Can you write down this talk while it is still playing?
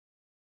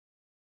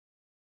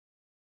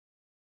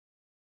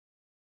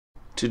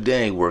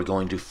Today we're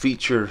going to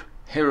feature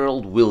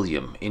Harold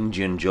William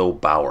Indian Joe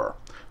Bauer,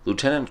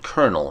 Lieutenant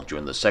Colonel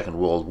during the Second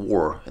World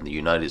War in the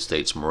United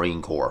States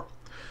Marine Corps.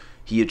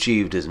 He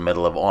achieved his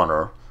Medal of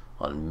Honor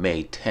on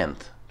May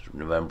 10th to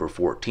November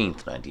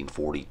 14th,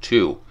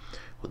 1942,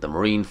 with the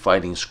Marine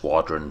Fighting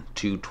Squadron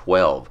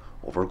 212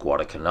 over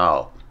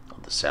Guadalcanal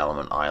on the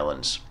Solomon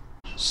Islands.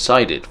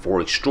 Cited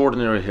for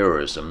extraordinary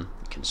heroism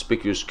and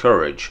conspicuous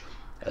courage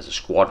as a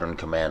squadron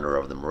commander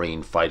of the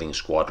Marine Fighting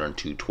Squadron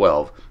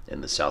 212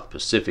 in the South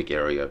Pacific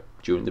area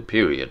during the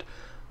period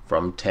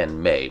from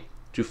 10 May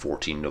to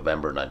 14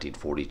 November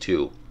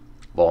 1942,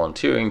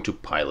 volunteering to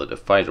pilot a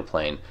fighter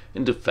plane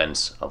in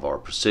defense of our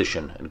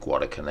position in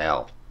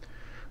Guadalcanal.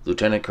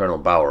 Lieutenant Colonel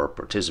Bauer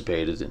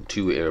participated in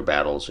 2 air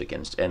battles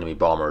against enemy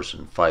bombers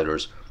and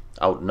fighters,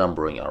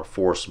 outnumbering our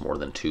force more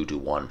than 2 to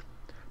 1,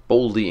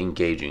 boldly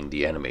engaging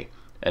the enemy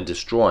and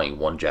destroying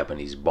 1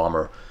 Japanese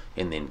bomber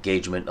in the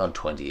engagement on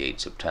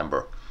 28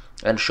 September,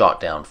 and shot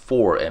down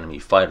 4 enemy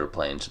fighter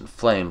planes in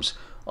flames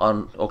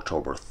on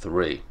October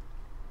 3,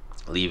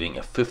 leaving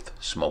a 5th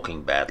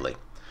smoking badly.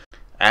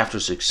 After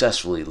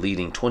successfully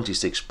leading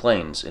 26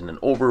 planes in an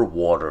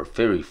over-water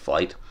ferry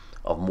flight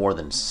of more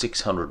than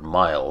 600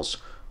 miles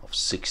of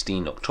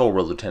 16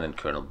 October, Lieutenant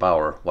Colonel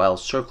Bauer, while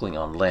circling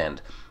on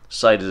land,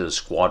 sighted a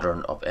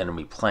squadron of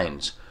enemy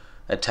planes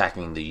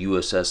attacking the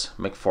USS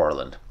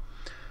McFarland.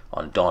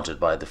 Undaunted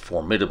by the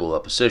formidable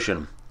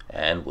opposition,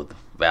 and with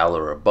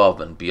valor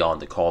above and beyond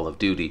the call of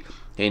duty,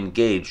 he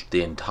engaged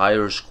the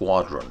entire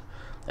squadron,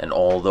 and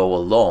although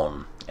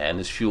alone and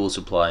his fuel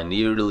supply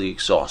nearly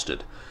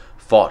exhausted,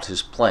 fought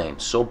his plane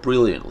so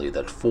brilliantly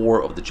that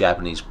 4 of the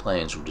Japanese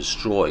planes were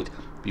destroyed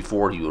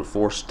before he was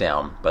forced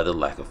down by the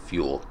lack of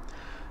fuel.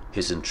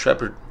 His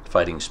intrepid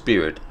fighting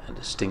spirit and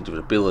distinctive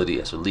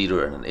ability as a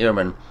leader and an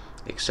airman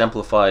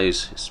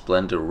exemplifies his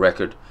splendid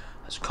record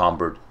as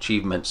combat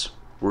achievements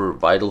were a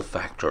vital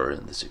factor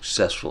in the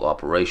successful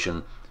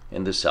operation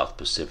in the South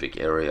Pacific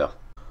area.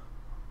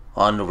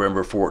 On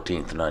November 14,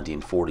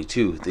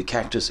 1942, the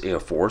Cactus Air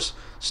Force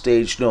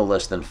staged no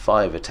less than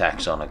 5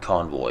 attacks on a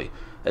convoy,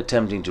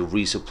 attempting to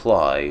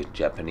resupply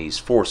Japanese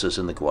forces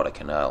in the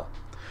Guadalcanal.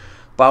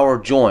 Bauer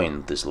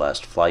joined this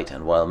last flight,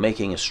 and while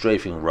making a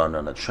strafing run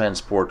on a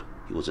transport,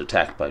 he was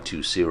attacked by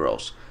 2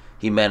 Zeros.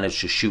 He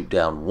managed to shoot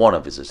down one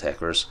of his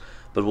attackers,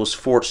 but was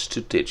forced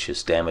to ditch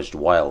his damaged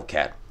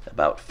Wildcat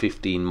about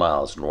 15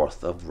 miles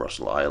north of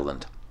Russell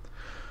Island.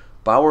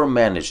 Bauer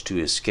managed to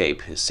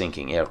escape his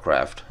sinking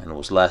aircraft and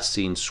was last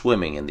seen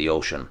swimming in the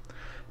ocean,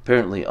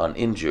 apparently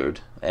uninjured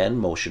and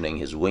motioning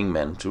his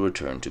wingmen to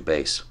return to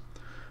base.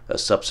 A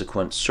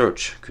subsequent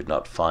search could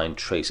not find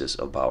traces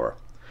of Bauer.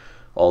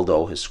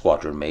 Although his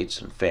squadron mates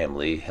and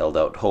family held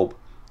out hope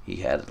he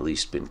had at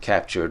least been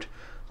captured,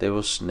 there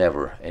was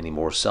never any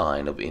more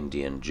sign of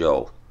Indian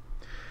Joe.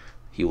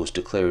 He was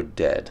declared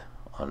dead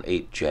on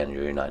 8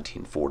 January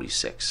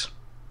 1946.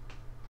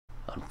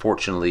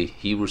 Unfortunately,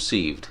 he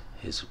received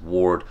his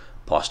award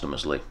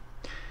posthumously.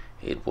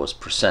 It was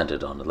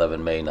presented on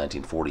 11 May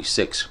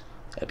 1946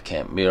 at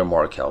Camp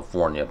Miramar,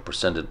 California,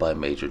 presented by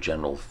Major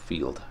General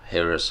Field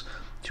Harris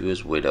to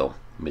his widow,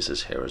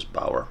 Mrs. Harris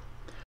Bauer.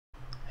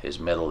 His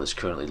medal is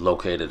currently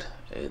located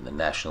in the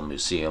National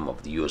Museum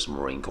of the U.S.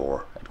 Marine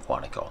Corps at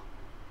Quantico.